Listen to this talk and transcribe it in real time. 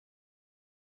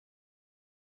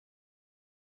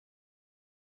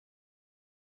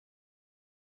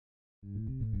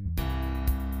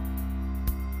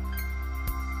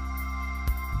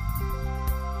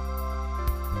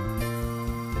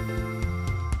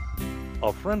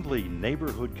A friendly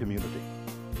neighborhood community,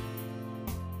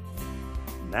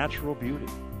 natural beauty,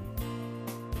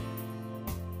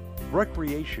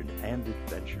 recreation and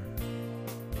adventure,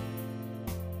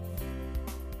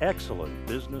 excellent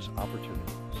business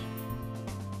opportunities.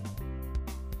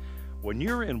 When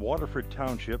you're in Waterford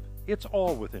Township, it's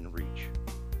all within reach.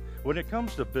 When it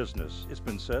comes to business, it's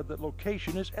been said that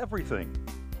location is everything.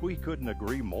 We couldn't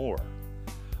agree more.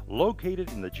 Located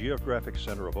in the geographic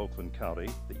center of Oakland County,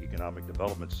 the economic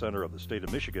development center of the state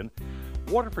of Michigan,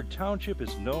 Waterford Township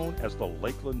is known as the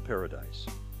Lakeland Paradise,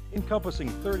 encompassing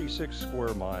 36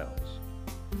 square miles.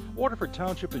 Waterford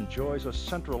Township enjoys a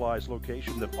centralized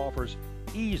location that offers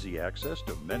easy access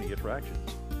to many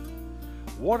attractions.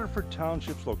 Waterford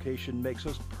Township's location makes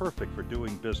us perfect for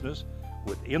doing business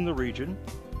within the region,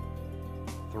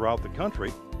 throughout the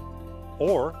country,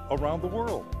 or around the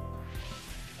world.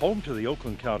 Home to the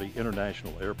Oakland County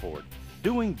International Airport,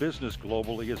 doing business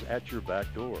globally is at your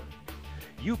back door.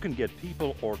 You can get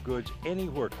people or goods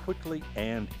anywhere quickly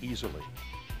and easily.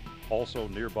 Also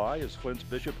nearby is Flint's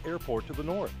Bishop Airport to the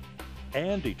north,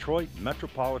 and Detroit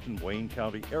Metropolitan Wayne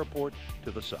County Airport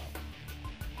to the south.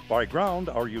 By ground,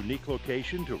 our unique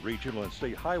location to regional and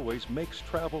state highways makes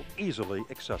travel easily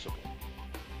accessible.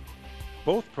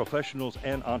 Both professionals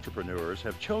and entrepreneurs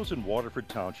have chosen Waterford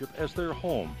Township as their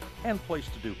home and place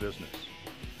to do business.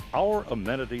 Our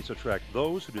amenities attract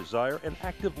those who desire an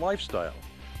active lifestyle,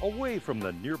 away from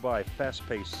the nearby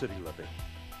fast-paced city living.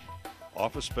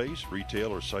 Office space,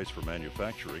 retail, or sites for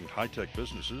manufacturing, high-tech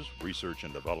businesses, research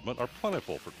and development are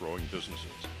plentiful for growing businesses.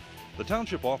 The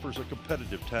township offers a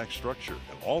competitive tax structure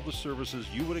and all the services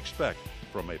you would expect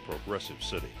from a progressive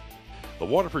city. The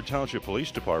Waterford Township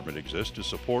Police Department exists to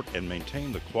support and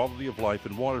maintain the quality of life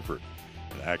in Waterford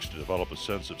and acts to develop a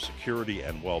sense of security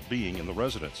and well-being in the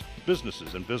residents,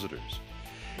 businesses, and visitors.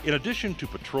 In addition to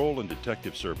patrol and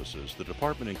detective services, the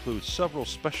department includes several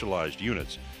specialized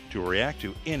units to react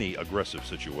to any aggressive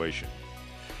situation.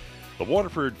 The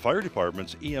Waterford Fire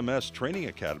Department's EMS Training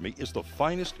Academy is the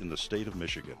finest in the state of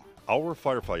Michigan. Our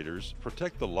firefighters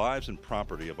protect the lives and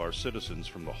property of our citizens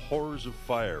from the horrors of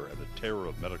fire and the terror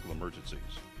of medical emergencies.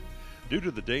 Due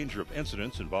to the danger of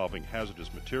incidents involving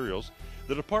hazardous materials,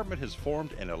 the department has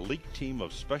formed an elite team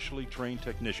of specially trained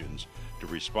technicians to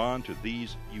respond to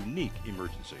these unique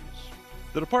emergencies.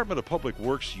 The Department of Public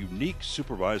Works' unique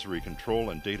supervisory control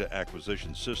and data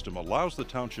acquisition system allows the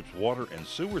township's water and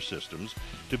sewer systems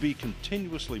to be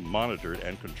continuously monitored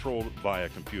and controlled via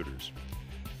computers.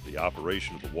 The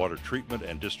operation of the water treatment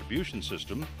and distribution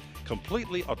system,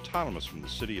 completely autonomous from the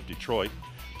city of Detroit,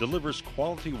 delivers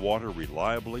quality water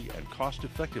reliably and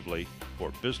cost-effectively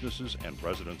for businesses and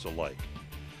residents alike.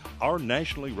 Our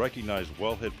nationally recognized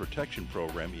wellhead protection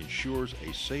program ensures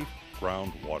a safe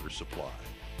groundwater supply.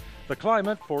 The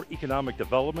climate for economic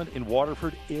development in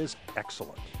Waterford is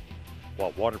excellent.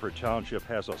 While Waterford Township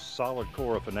has a solid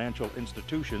core of financial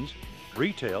institutions,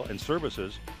 retail, and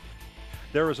services,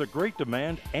 there is a great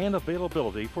demand and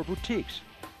availability for boutiques,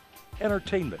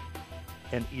 entertainment,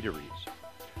 and eateries.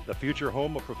 The future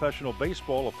home of professional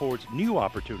baseball affords new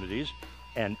opportunities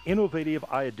and innovative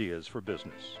ideas for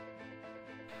business.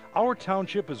 Our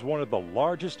township is one of the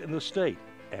largest in the state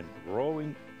and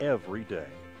growing every day.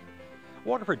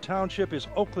 Waterford Township is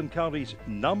Oakland County's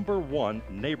 #1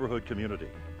 neighborhood community.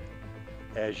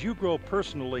 As you grow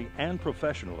personally and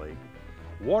professionally,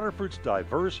 Waterford's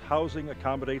diverse housing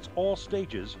accommodates all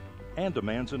stages and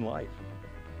demands in life.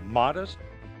 Modest,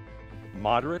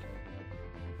 moderate,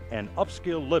 and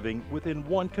upscale living within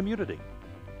one community.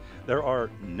 There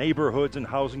are neighborhoods and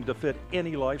housing to fit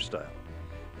any lifestyle,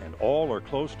 and all are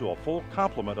close to a full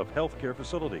complement of healthcare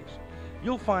facilities.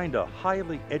 You'll find a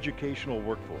highly educational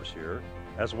workforce here,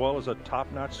 as well as a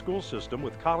top-notch school system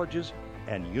with colleges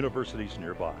and universities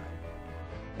nearby.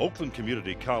 Oakland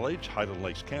Community College, Highland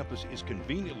Lakes campus, is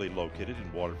conveniently located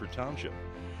in Waterford Township.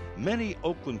 Many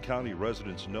Oakland County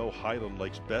residents know Highland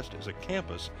Lakes best as a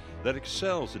campus that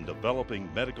excels in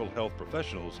developing medical health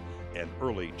professionals and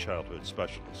early childhood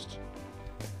specialists.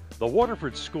 The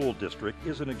Waterford School District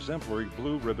is an exemplary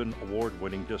Blue Ribbon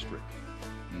Award-winning district.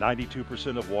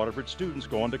 92% of Waterford students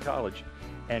go on to college,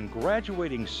 and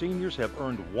graduating seniors have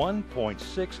earned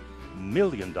 $1.6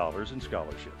 million in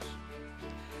scholarships.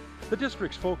 The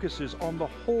district's focus is on the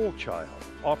whole child,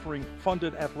 offering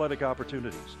funded athletic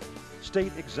opportunities,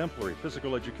 state exemplary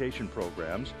physical education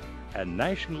programs, and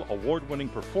national award-winning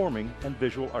performing and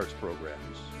visual arts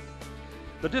programs.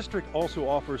 The district also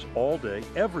offers all-day,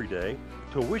 every-day,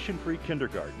 tuition-free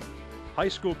kindergarten, high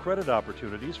school credit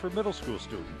opportunities for middle school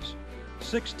students,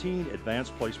 16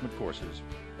 advanced placement courses,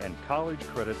 and college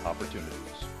credit opportunities.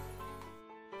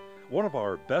 One of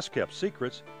our best-kept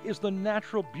secrets is the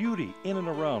natural beauty in and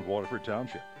around Waterford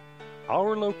Township.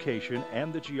 Our location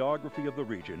and the geography of the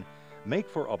region make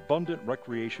for abundant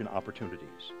recreation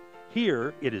opportunities.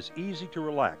 Here, it is easy to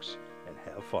relax and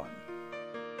have fun.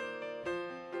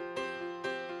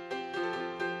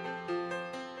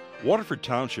 Waterford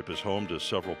Township is home to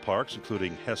several parks,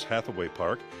 including Hess Hathaway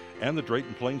Park and the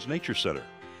Drayton Plains Nature Center.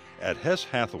 At Hess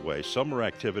Hathaway, summer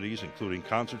activities including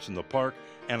concerts in the park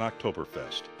and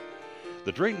Oktoberfest.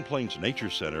 The Drayton Plains Nature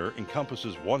Center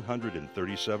encompasses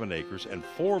 137 acres and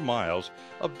 4 miles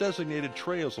of designated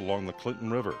trails along the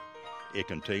Clinton River. It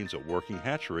contains a working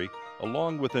hatchery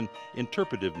along with an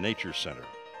interpretive nature center.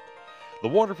 The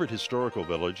Waterford Historical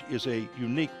Village is a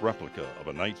unique replica of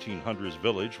a 1900s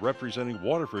village representing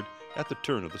Waterford at the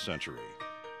turn of the century.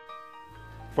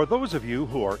 For those of you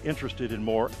who are interested in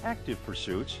more active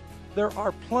pursuits, there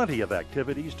are plenty of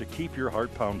activities to keep your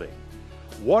heart pounding.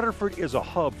 Waterford is a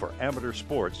hub for amateur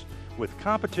sports with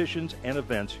competitions and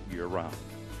events year-round.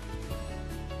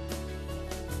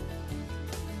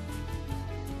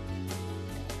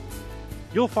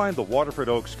 You'll find the Waterford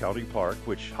Oaks County Park,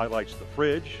 which highlights the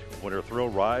Fridge, Winter Thrill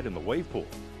Ride, and the Wave Pool.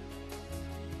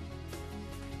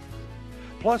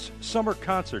 Plus, summer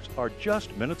concerts are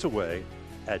just minutes away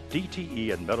at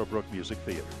DTE and Meadowbrook Music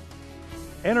Theater.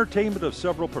 Entertainment of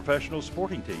several professional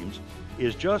sporting teams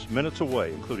is just minutes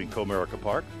away, including Comerica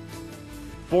Park,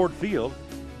 Ford Field,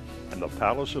 and the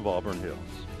Palace of Auburn Hills,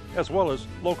 as well as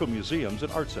local museums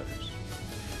and art centers.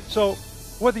 So,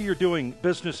 whether you're doing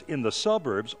business in the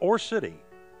suburbs or city,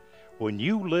 when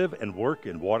you live and work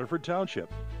in Waterford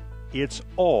Township, it's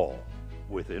all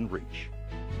within reach.